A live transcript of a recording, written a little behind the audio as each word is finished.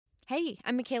Hey,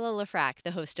 I'm Michaela Lafrac,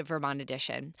 the host of Vermont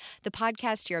Edition. The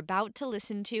podcast you're about to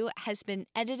listen to has been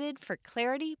edited for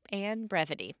clarity and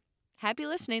brevity. Happy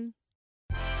listening.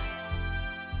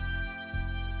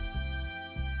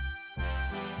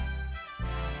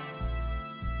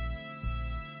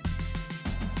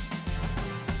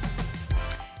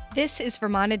 This is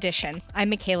Vermont Edition.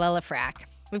 I'm Michaela Lafrac.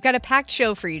 We've got a packed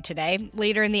show for you today.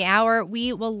 Later in the hour,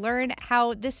 we will learn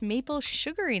how this maple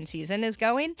sugaring season is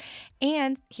going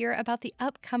and hear about the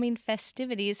upcoming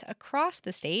festivities across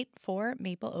the state for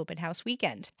Maple Open House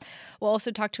Weekend. We'll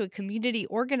also talk to a community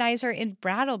organizer in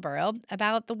Brattleboro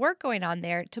about the work going on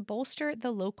there to bolster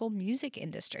the local music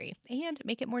industry and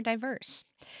make it more diverse.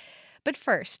 But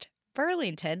first,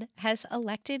 Burlington has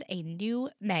elected a new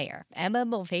mayor, Emma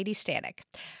Mulvaney-Stanak.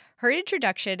 Her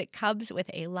introduction comes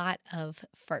with a lot of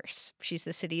firsts. She's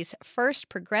the city's first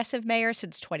progressive mayor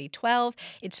since 2012,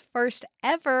 its first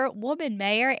ever woman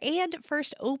mayor, and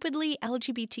first openly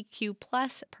LGBTQ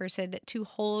plus person to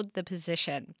hold the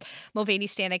position.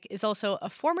 Mulvaney-Stanak is also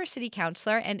a former city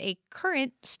councilor and a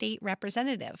current state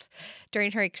representative.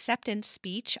 During her acceptance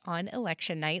speech on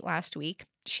election night last week,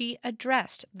 she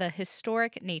addressed the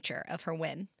historic nature of her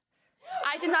win.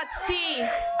 I did not see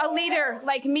a leader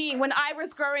like me when I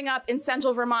was growing up in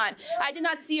central Vermont. I did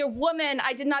not see a woman.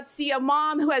 I did not see a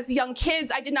mom who has young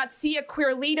kids. I did not see a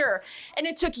queer leader. And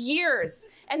it took years.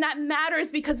 And that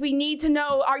matters because we need to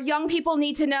know, our young people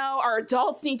need to know, our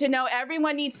adults need to know,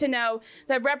 everyone needs to know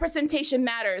that representation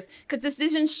matters. Because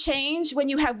decisions change when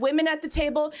you have women at the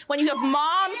table, when you have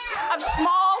moms of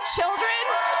small children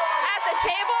at the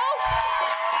table.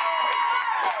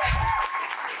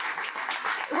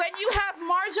 When you have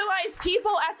marginalized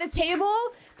people at the table,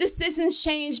 decisions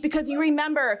change because you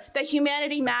remember that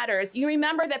humanity matters. You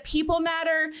remember that people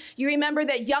matter. You remember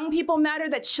that young people matter,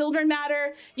 that children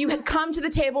matter. You had come to the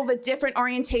table with a different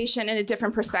orientation and a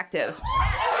different perspective.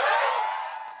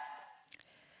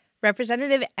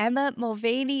 Representative Emma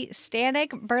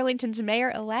Mulvaney-Stanak, Burlington's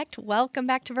mayor-elect, welcome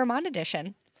back to Vermont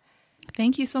Edition.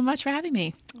 Thank you so much for having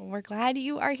me. We're glad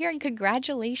you are here, and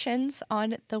congratulations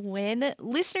on the win.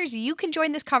 Listeners, you can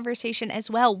join this conversation as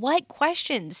well. What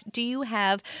questions do you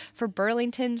have for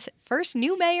Burlington's first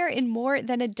new mayor in more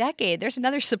than a decade? There's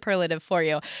another superlative for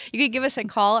you. You can give us a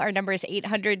call. Our number is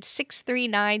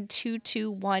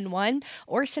 800-639-2211,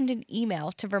 or send an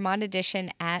email to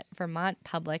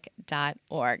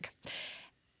vermontedition@vermontpublic.org.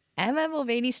 Emma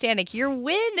Mulvaney-Stanak, your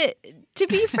win, to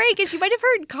be frank, as you might have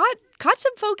heard, caught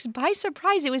some folks by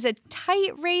surprise. It was a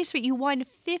tight race, but you won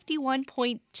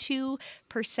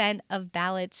 51.2% of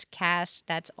ballots cast.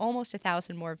 That's almost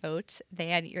 1,000 more votes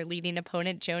than your leading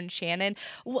opponent, Joan Shannon.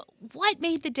 What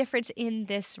made the difference in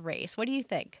this race? What do you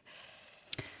think?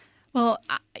 Well,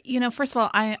 first of all,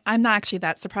 I'm not actually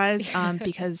that surprised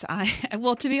because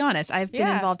to be honest, I've been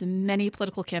involved in many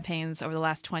political campaigns over the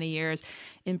last 20 years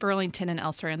in Burlington and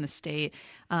elsewhere in the state.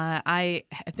 I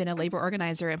have been a labor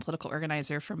organizer and political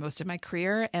organizer for most of my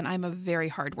career, and I'm a very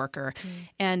hard worker.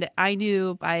 And I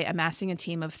knew by amassing a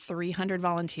team of 300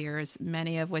 volunteers,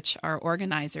 many of which are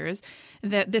organizers,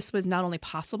 that this was not only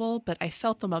possible, but I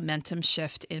felt the momentum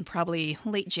shift in probably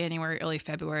late January, early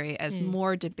February as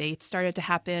more debates started to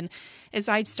happen. As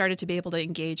I started to be able to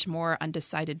engage more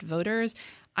undecided voters,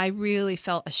 I really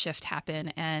felt a shift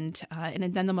happen, and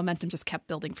then the momentum just kept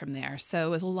building from there. So it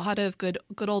was a lot of good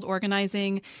old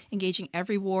organizing, engaging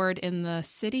every ward in the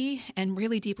city, and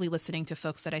really deeply listening to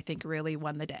folks that I think really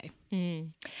won the day.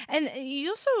 And you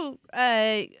also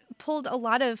pulled a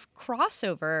lot of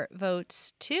crossover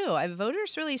votes, too.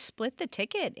 Voters really split the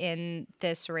ticket in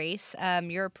this race.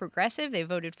 You're a progressive. They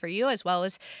voted for you, as well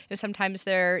as sometimes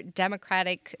their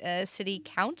Democratic city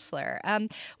councilor.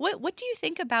 What do you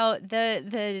think about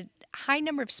the high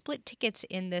number of split tickets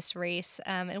in this race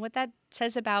and what that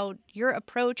says about your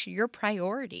approach, your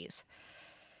priorities?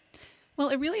 Well,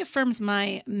 it really affirms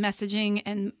my messaging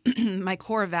and my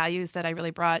core values that I really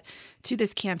brought to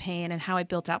this campaign and how I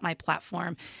built out my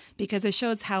platform, because it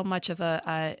shows how much of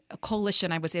a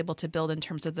coalition I was able to build in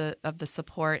terms of the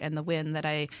support and the win that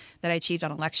I achieved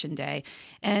on Election Day.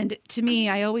 And to me,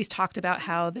 I always talked about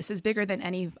how this is bigger than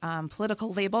any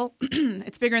political label.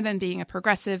 It's bigger than being a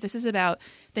progressive. This is about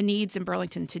the needs in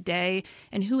Burlington today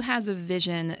and who has a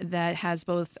vision that has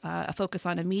both a focus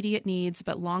on immediate needs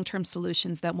but long-term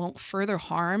solutions that won't further further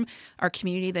harm our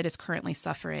community that is currently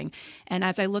suffering. And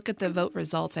as I look at the vote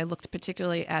results, I looked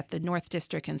particularly at the North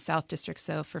District and South District.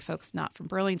 So for folks not from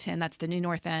Burlington, that's the New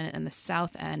North End and the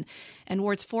South End. And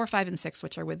wards 4, 5, and 6,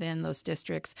 which are within those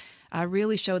districts,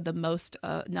 really showed the most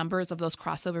numbers of those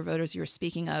crossover voters you were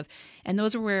speaking of. And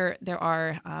those are where there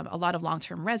are a lot of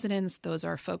long-term residents. Those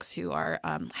are folks who are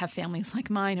have families like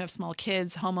mine, who have small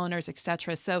kids, homeowners, et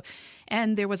cetera. So,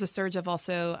 and there was a surge of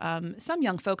also some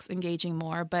young folks engaging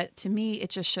more. But to me, it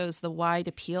just shows the wide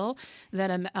appeal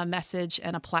that a message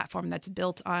and a platform that's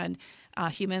built on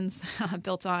humans,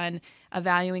 built on a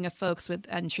valuing of folks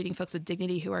and treating folks with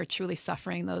dignity who are truly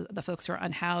suffering, the folks who are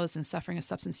unhoused and suffering a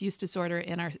substance use disorder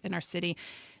in our city.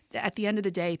 At the end of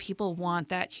the day, people want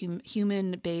that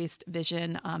human-based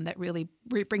vision that really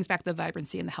brings back the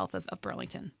vibrancy and the health of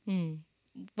Burlington.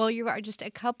 Well, you are just a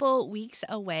couple weeks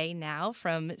away now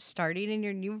from starting in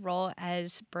your new role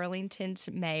as Burlington's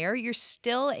mayor. You're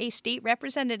still a state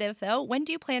representative, though. When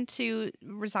do you plan to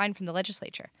resign from the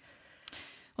legislature?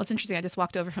 Well, it's interesting. I just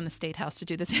walked over from the State House to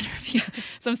do this interview,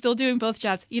 so I'm still doing both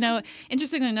jobs.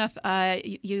 Interestingly enough,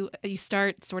 you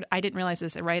start sort of. I didn't realize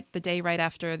this the day right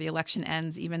after the election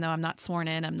ends. Even though I'm not sworn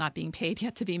in, I'm not being paid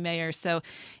yet to be mayor. So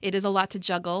it is a lot to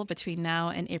juggle between now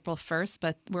and April 1st.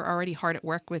 But we're already hard at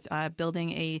work with building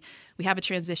We have a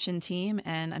transition team,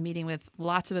 and I'm meeting with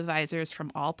lots of advisors from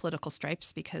all political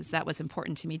stripes because that was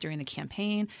important to me during the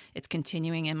campaign. It's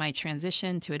continuing in my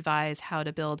transition to advise how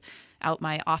to build out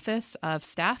my office of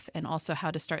staff and also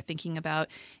how to start thinking about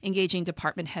engaging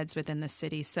department heads within the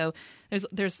city. So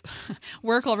there's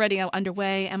work already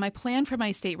underway. And my plan for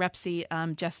my state rep seat,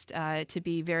 to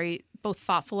be very both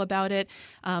thoughtful about it,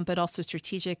 but also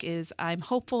strategic, is I'm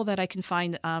hopeful that I can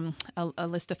find a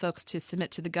list of folks to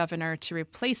submit to the governor to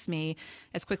replace me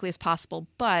as quickly as possible.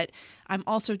 But I'm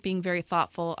also being very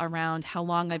thoughtful around how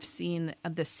long I've seen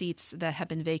the seats that have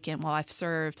been vacant while I've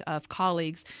served of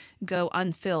colleagues go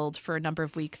unfilled for a number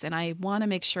of weeks. And I want to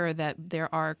make sure that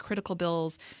there are critical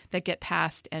bills that get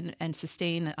passed and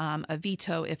sustain a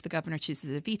veto if the governor chooses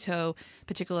to veto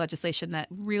particular legislation that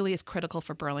really is critical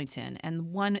for Burlington.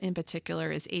 And one in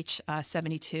particular is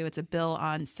H72. It's a bill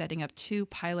on setting up 2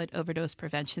 pilot overdose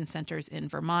prevention centers in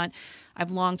Vermont.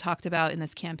 I've long talked about in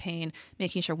this campaign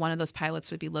making sure one of those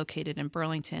pilots would be located in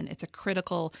Burlington. It's a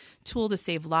critical tool to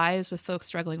save lives with folks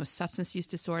struggling with substance use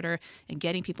disorder and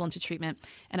getting people into treatment.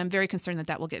 And I'm very concerned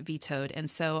that will get vetoed. And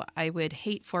so I would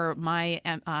hate for my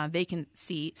vacant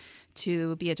seat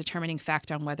to be a determining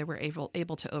factor on whether we're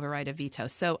able to override a veto.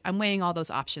 So I'm weighing all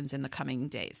those options in the coming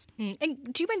days.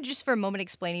 And do you mind just for a moment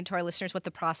explaining to our listeners what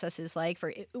the process is like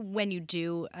for when you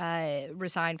do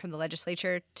resign from the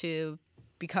legislature to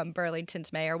become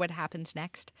Burlington's mayor? What happens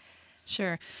next?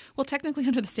 Sure. Well, technically,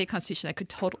 under the state constitution,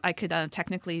 I could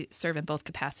technically serve in both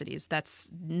capacities. That's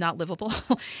not livable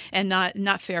and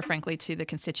not fair, frankly, to the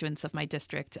constituents of my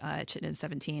district, Chittenden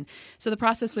 17. So the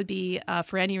process would be,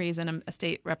 for any reason, a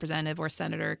state representative or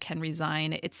senator can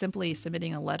resign. It's simply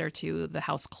submitting a letter to the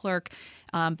House clerk.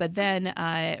 But then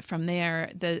from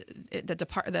there,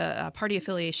 the party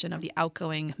affiliation of the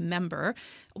outgoing member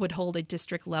would hold a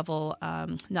district level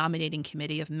nominating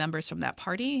committee of members from that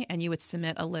party, and you would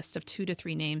submit a list of 2 to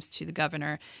 3 names to the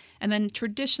governor. And then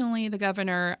traditionally, the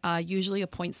governor usually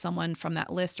appoints someone from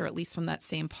that list or at least from that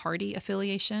same party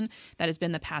affiliation. That has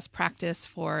been the past practice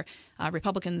for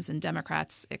Republicans and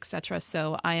Democrats, et cetera.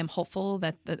 So I am hopeful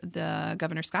that the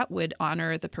Governor Scott would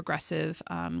honor the progressive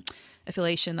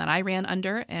affiliation that I ran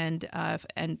under and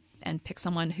pick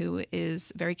someone who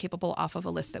is very capable off of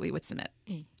a list that we would submit.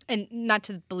 And not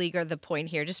to beleaguer the point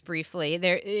here, just briefly,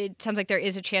 it sounds like there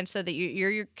is a chance, though, that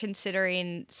you're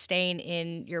considering staying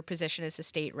in your position as a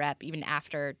state rep even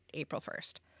after April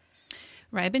 1st.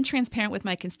 Right. I've been transparent with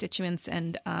my constituents,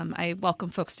 and I welcome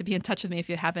folks to be in touch with me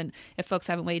if folks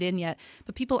haven't weighed in yet.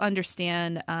 But people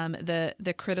understand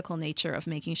the critical nature of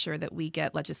making sure that we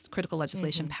get critical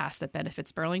legislation passed that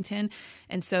benefits Burlington.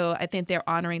 And so I think they're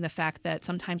honoring the fact that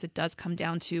sometimes it does come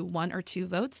down to 1 or 2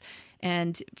 votes.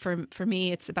 And for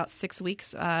me, it's about 6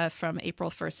 weeks from April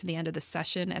 1st to the end of the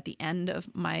session at the end of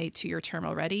my 2-year term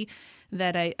already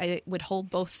that I would hold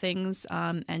both things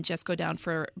and just go down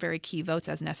for very key votes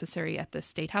as necessary at the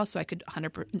State House so I could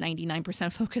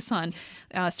 99% focus on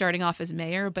starting off as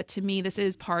mayor. But to me, this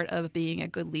is part of being a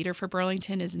good leader for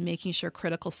Burlington, is making sure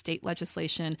critical state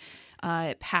legislation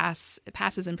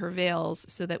passes and prevails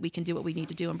so that we can do what we need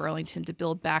to do in Burlington to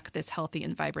build back this healthy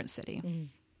and vibrant city.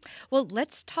 Well,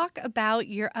 let's talk about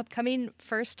your upcoming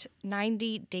first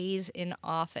 90 days in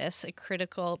office, a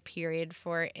critical period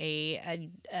for a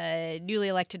newly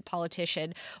elected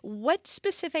politician. What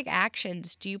specific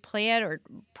actions do you plan or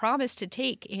promise to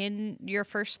take in your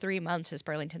first 3 months as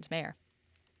Burlington's mayor?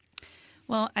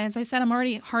 Well, as I said, I'm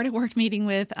already hard at work meeting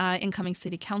with incoming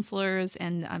city councilors,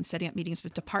 and I'm setting up meetings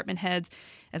with department heads,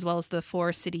 as well as the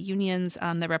 4 city unions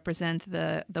that represent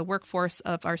the workforce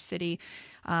of our city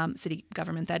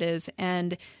government, that is.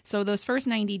 And so those first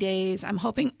 90 days, I'm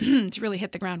hoping to really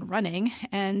hit the ground running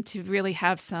and to really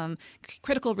have some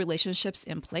critical relationships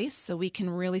in place so we can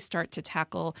really start to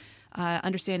tackle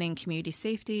understanding community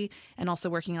safety and also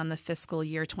working on the fiscal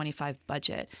year 25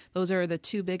 budget. Those are the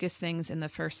 2 biggest things in the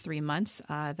first 3 months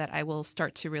that I will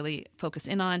start to really focus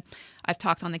in on. I've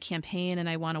talked on the campaign, and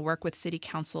I want to work with City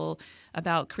Council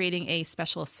about creating a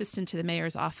special assistant to the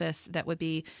mayor's office that would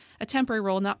be a temporary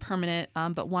role, not permanent,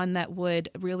 but one that would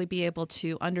really be able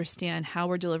to understand how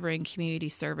we're delivering community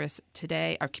service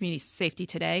today, our community safety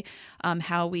today,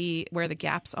 where the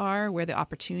gaps are, where the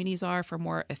opportunities are for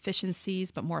more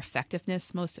efficiencies, but more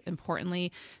effectiveness, most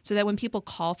importantly, so that when people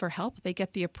call for help, they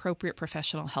get the appropriate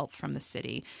professional help from the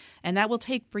city. And that will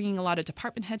take bringing a lot of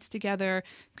department heads together,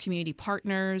 community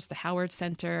partners, the Howard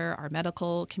Center, our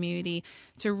medical community,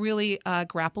 to really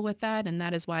grapple with that. And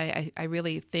that is why I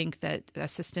really think that a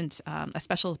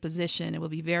special position, it will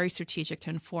be very strategic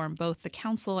to inform both the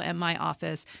council and my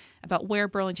office about where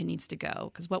Burlington needs to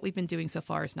go, because what we've been doing so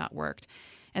far has not worked.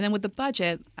 And then with the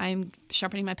budget, I'm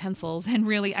sharpening my pencils and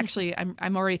really actually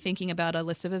I'm already thinking about a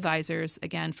list of advisors,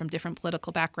 again, from different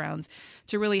political backgrounds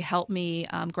to really help me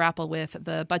grapple with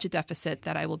the budget deficit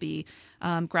that I will be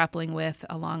grappling with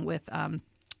along with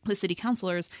the city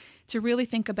councilors to really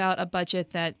think about a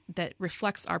budget that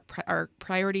reflects our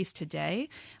priorities today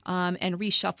and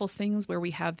reshuffles things where we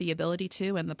have the ability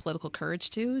to and the political courage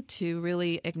to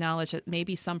really acknowledge that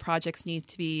maybe some projects need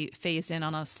to be phased in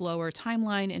on a slower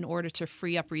timeline in order to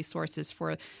free up resources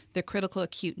for the critical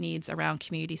acute needs around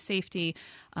community safety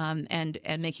and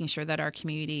making sure that our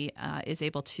community is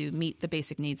able to meet the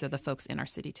basic needs of the folks in our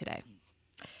city today.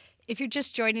 If you're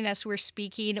just joining us, we're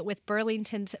speaking with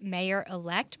Burlington's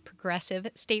mayor-elect, Progressive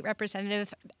State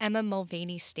Representative Emma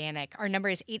Mulvaney-Stanak. Our number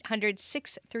is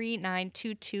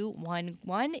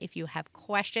 800-639-2211 if you have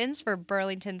questions for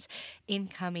Burlington's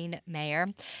incoming mayor.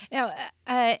 Now,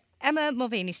 Emma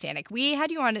Mulvaney-Stanak, we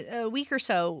had you on a week or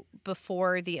so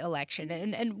before the election,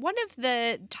 and one of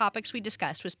the topics we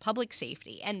discussed was public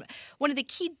safety. And one of the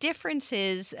key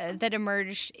differences that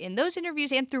emerged in those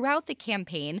interviews and throughout the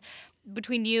campaign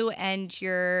between you and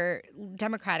your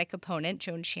Democratic opponent,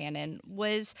 Joan Shannon,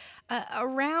 was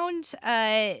around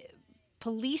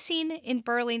policing in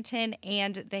Burlington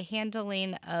and the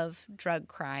handling of drug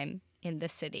crime in the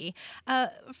city.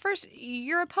 First,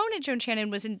 your opponent, Joan Shannon,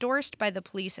 was endorsed by the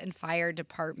police and fire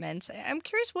departments. I'm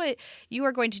curious what you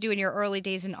are going to do in your early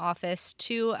days in office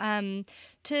to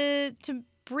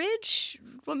bridge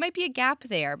what might be a gap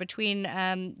there between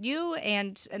you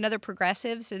and other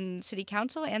progressives in city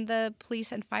council and the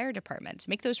police and fire departments.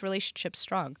 Make those relationships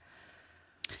strong.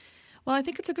 Well, I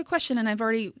think it's a good question, and I've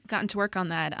already gotten to work on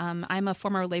that. I'm a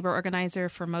former labor organizer.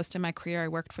 For most of my career, I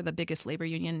worked for the biggest labor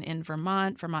union in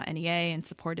Vermont NEA, and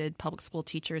supported public school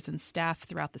teachers and staff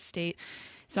throughout the state.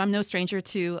 So I'm no stranger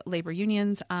to labor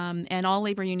unions, and all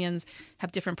labor unions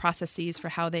have different processes for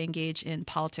how they engage in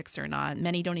politics or not.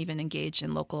 Many don't even engage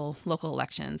in local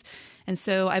elections. And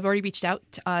so I've already reached out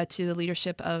to the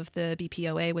leadership of the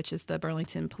BPOA, which is the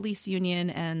Burlington Police Union,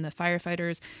 and the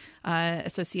Firefighters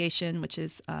Association, which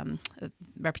is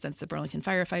represents the Burlington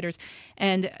firefighters,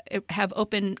 and have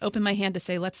opened my hand to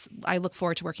say, I look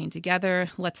forward to working together.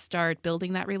 Let's start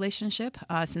building that relationship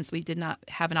since we did not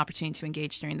have an opportunity to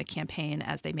engage during the campaign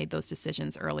as they made those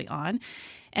decisions early on.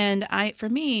 And for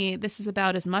me, this is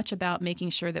about as much about making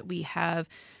sure that we have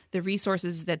the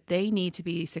resources that they need to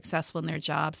be successful in their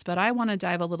jobs. But I want to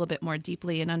dive a little bit more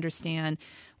deeply and understand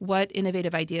what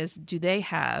innovative ideas do they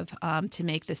have to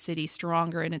make the city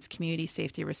stronger in its community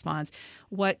safety response?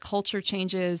 What culture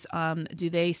changes do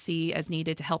they see as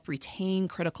needed to help retain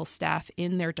critical staff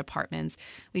in their departments?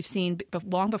 We've seen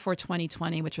long before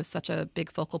 2020, which was such a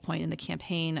big focal point in the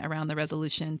campaign around the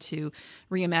resolution to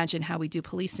reimagine how we do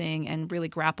policing and really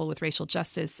grapple with racial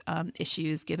justice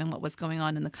issues given what was going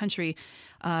on in the country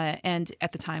and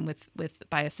at the time with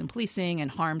bias in policing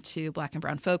and harm to Black and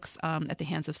brown folks at the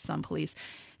hands of some police.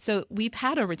 So we've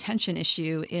had a retention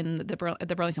issue in the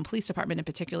Burlington Police Department in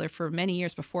particular for many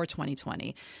years before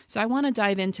 2020. So I want to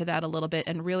dive into that a little bit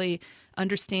and really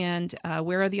understand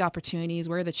where are the opportunities,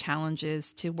 where are the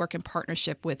challenges to work in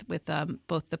partnership with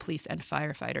both the police and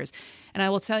firefighters. And I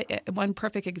will tell you one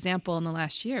perfect example in the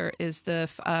last year is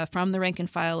from the rank and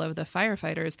file of the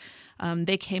firefighters.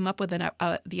 They came up with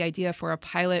the idea for a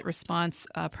pilot response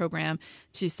program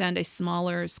to send a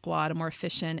smaller squad, a more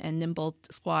efficient and nimble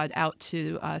squad out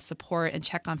to support and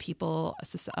check on people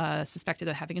suspected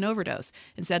of having an overdose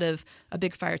instead of a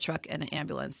big fire truck and an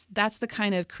ambulance. That's the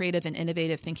kind of creative and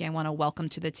innovative thinking I want to welcome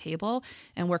to the table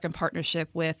and work in partnership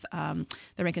with the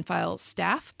rank and file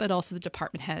staff, but also the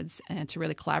department heads, and to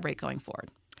really collaborate going forward.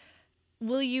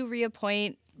 Will you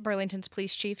reappoint Burlington's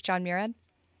police chief, John Murad?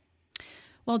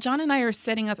 Well, John and I are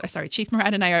Chief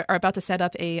Murad and I are about to set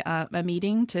up a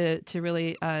meeting to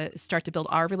really start to build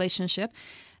our relationship.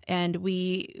 And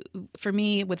for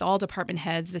me, with all department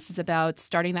heads, this is about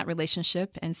starting that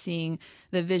relationship and seeing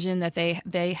the vision that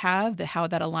they have, how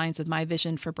that aligns with my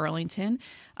vision for Burlington.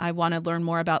 I want to learn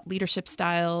more about leadership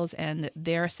styles and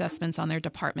their assessments on their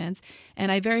departments.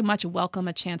 And I very much welcome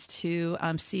a chance to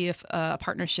see if a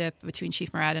partnership between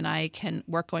Chief Murad and I can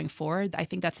work going forward. I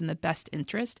think that's in the best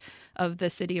interest of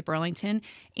the city of Burlington.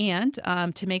 And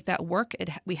to make that work,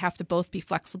 we have to both be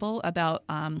flexible about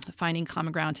finding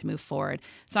common ground to move forward.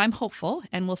 So I'm hopeful,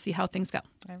 and we'll see how things go.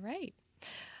 All right.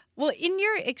 Well, in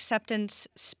your acceptance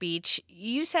speech,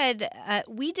 you said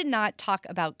we did not talk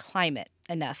about climate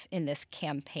enough in this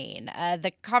campaign.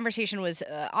 The conversation was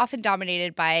often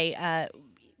dominated by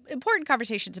important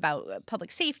conversations about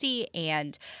public safety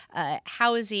and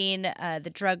housing,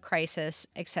 the drug crisis,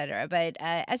 et cetera. But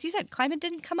as you said, climate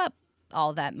didn't come up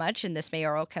all that much in this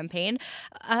mayoral campaign.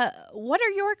 What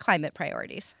are your climate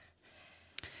priorities?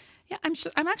 Yeah,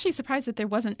 I'm actually surprised that there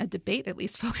wasn't a debate at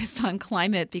least focused on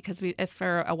climate, because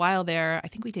for a while there, I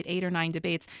think we did 8 or 9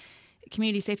 debates.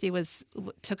 Community safety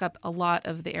took up a lot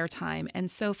of the airtime.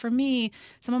 And so for me,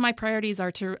 some of my priorities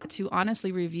are to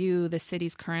honestly review the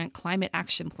city's current climate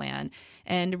action plan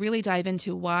and really dive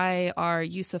into why our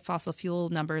use of fossil fuel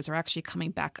numbers are actually coming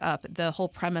back up. The whole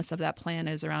premise of that plan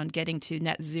is around getting to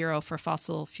net zero for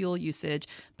fossil fuel usage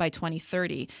by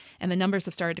 2030. And the numbers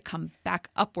have started to come back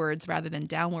upwards rather than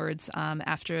downwards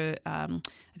after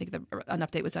I think an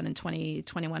update was done in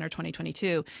 2021 or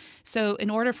 2022. So in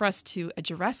order for us to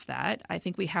address that, I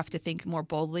think we have to think more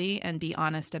boldly and be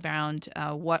honest around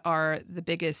what are the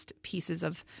biggest pieces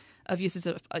of uses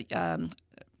of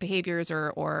behaviors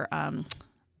or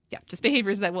just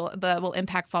behaviors that will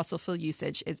impact fossil fuel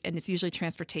usage, and it's usually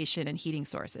transportation and heating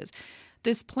sources.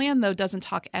 This plan, though, doesn't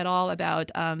talk at all about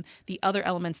the other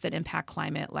elements that impact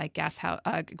climate, like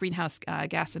greenhouse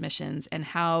gas emissions, and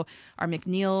how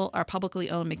our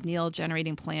publicly owned McNeil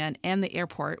generating plant and the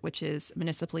airport, which is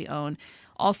municipally owned,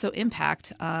 also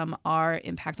impact our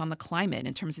impact on the climate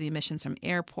in terms of the emissions from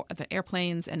the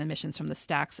airplanes and emissions from the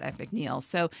stacks at McNeil.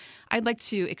 So I'd like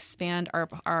to expand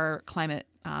our climate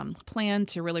plan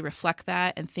to really reflect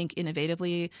that and think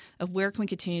innovatively of where can we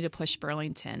continue to push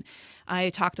Burlington.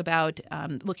 I talked about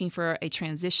looking for a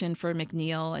transition for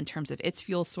McNeil in terms of its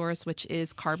fuel source, which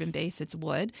is carbon-based, it's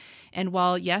wood. And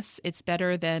while, yes, it's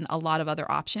better than a lot of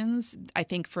other options, I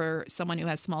think for someone who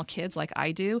has small kids like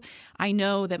I do, I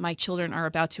know that my children are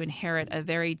about to inherit a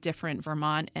very different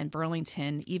Vermont and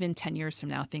Burlington. Even 10 years from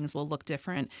now, things will look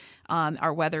different.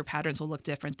 Our weather patterns will look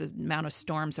different, the amount of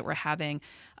storms that we're having.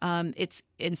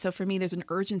 And so for me, there's an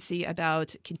urgency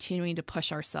about continuing to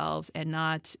push ourselves and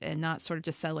not sort of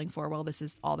just settling for, well, this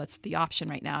is all that's the option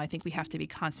right now. I think we have to be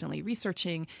constantly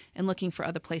researching and looking for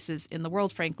other places in the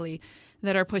world, frankly,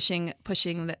 that are pushing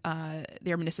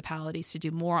their municipalities to do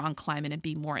more on climate and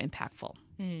be more impactful.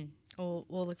 We'll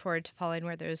look forward to following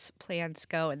where those plans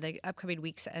go in the upcoming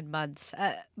weeks and months.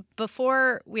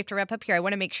 Before we have to wrap up here, I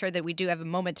want to make sure that we do have a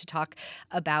moment to talk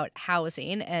about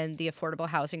housing and the affordable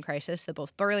housing crisis that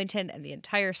both Burlington and the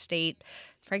entire state,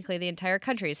 frankly, the entire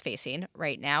country is facing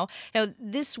right now. Now,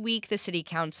 this week, the City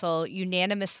Council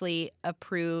unanimously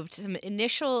approved some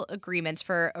initial agreements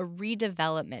for a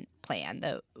redevelopment plan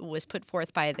that was put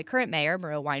forth by the current mayor,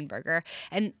 Muriel Weinberger.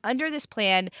 And under this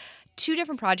plan, 2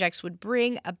 different projects would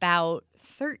bring about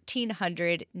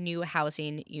 1,300 new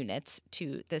housing units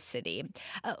to the city.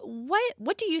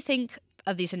 What do you think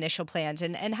of these initial plans,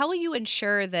 and how will you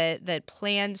ensure that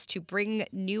plans to bring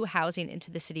new housing into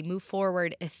the city move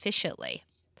forward efficiently?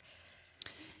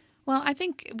 Well, I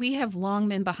think we have long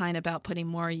been behind about putting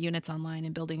more units online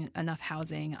and building enough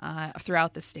housing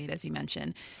throughout the state, as you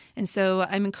mentioned. And so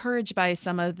I'm encouraged by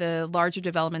some of the larger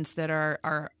developments that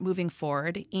are moving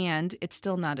forward, and it's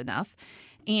still not enough.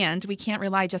 And we can't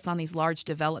rely just on these large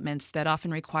developments that often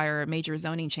require major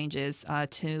zoning changes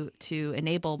to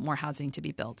enable more housing to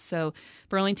be built. So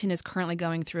Burlington is currently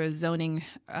going through a zoning,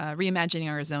 reimagining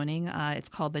our zoning. It's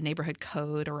called the Neighborhood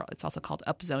Code, or it's also called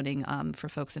upzoning for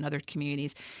folks in other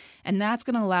communities. And that's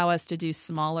going to allow us to do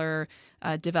smaller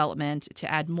development,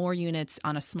 to add more units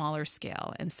on a smaller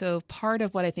scale. And so part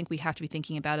of what I think we have to be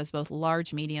thinking about is both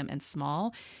large, medium, and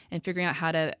small, and figuring out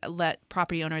how to let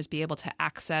property owners be able to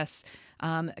access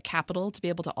capital to be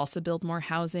able to also build more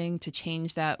housing, to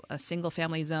change that single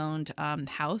family zoned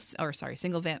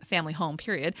single family home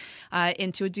period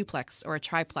into a duplex or a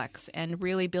triplex, and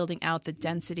really building out the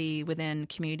density within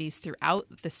communities throughout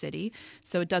the city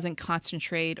so it doesn't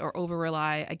concentrate or over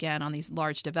rely again on these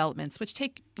large developments, which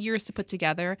take years to put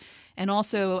together. And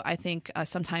also, I think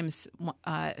sometimes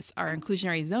our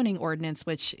inclusionary zoning ordinance,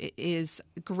 which is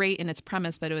great in its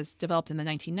premise, but it was developed in the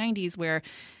 1990s, where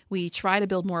we try to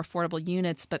build more affordable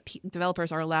units, but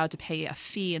developers are allowed to pay a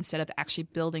fee instead of actually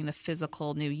building the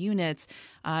physical new units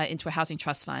into a housing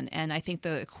trust fund. And I think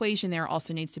the equation there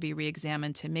also needs to be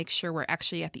reexamined to make sure we're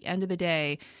actually, at the end of the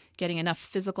day, getting enough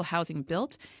physical housing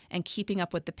built and keeping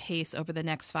up with the pace over the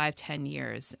next 5-10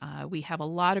 years. We have a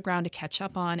lot of ground to catch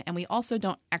up on, and we also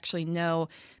don't actually know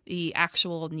the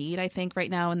actual need, I think,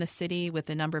 right now in the city, with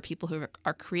the number of people who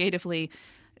are creatively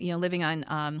living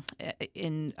on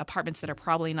in apartments that are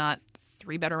probably not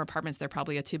 3-bedroom apartments. They're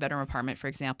probably a 2-bedroom apartment, for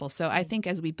example. So I think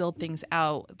as we build things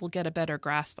out, we'll get a better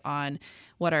grasp on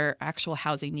what our actual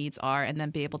housing needs are, and then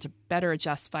be able to better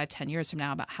adjust 5-10 years from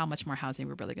now about how much more housing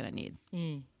we're really going to need.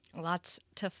 Lots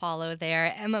to follow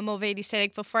there. Emma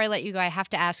Mulvaney-Stanak, before I let you go, I have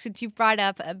to ask, since you've brought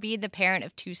up being the parent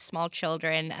of 2 small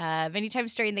children many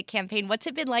times during the campaign, what's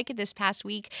it been like this past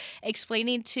week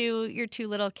explaining to your 2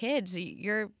 little kids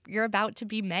you're about to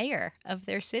be mayor of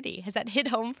their city? Has that hit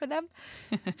home for them?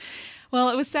 Well,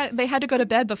 it was sad. They had to go to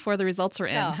bed before the results were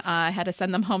in. Oh. I had to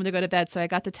send them home to go to bed, so I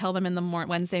got to tell them in the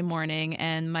Wednesday morning,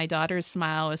 and my daughter's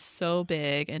smile was so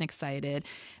big and excited.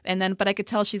 But I could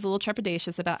tell she's a little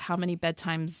trepidatious about how many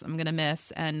bedtimes I'm going to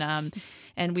miss.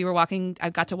 And we were walking. I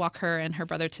got to walk her and her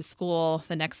brother to school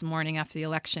the next morning after the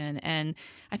election, and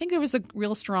I think there was a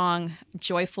real strong,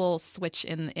 joyful switch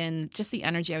in just the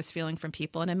energy I was feeling from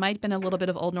people. And it might have been a little bit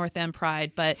of Old North End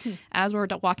pride, but as we were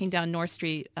walking down North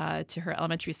Street to her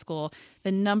elementary school,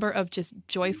 the number of just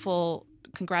joyful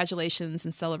congratulations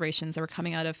and celebrations that were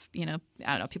coming out of,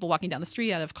 people walking down the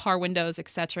street, out of car windows, et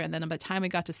cetera. And then by the time we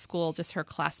got to school, just her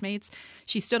classmates,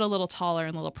 she stood a little taller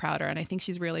and a little prouder. And I think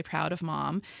she's really proud of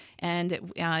Mom. And,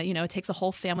 it takes a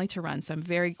whole family to run. So I'm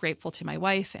very grateful to my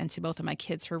wife and to both of my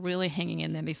kids for really hanging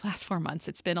in there these last 4 months.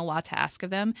 It's been a lot to ask of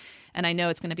them. And I know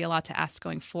it's going to be a lot to ask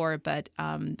going forward. But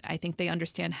I think they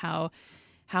understand how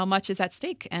much is at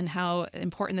stake and how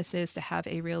important this is to have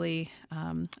a really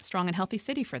strong and healthy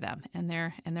city for them and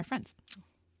their friends.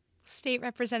 State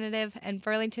Representative and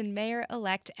Burlington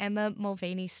Mayor-elect Emma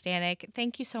Mulvaney-Stanak,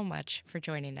 thank you so much for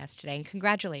joining us today, and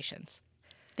congratulations.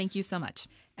 Thank you so much.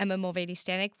 Emma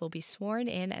Mulvaney-Stanak will be sworn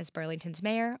in as Burlington's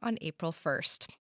mayor on April 1st.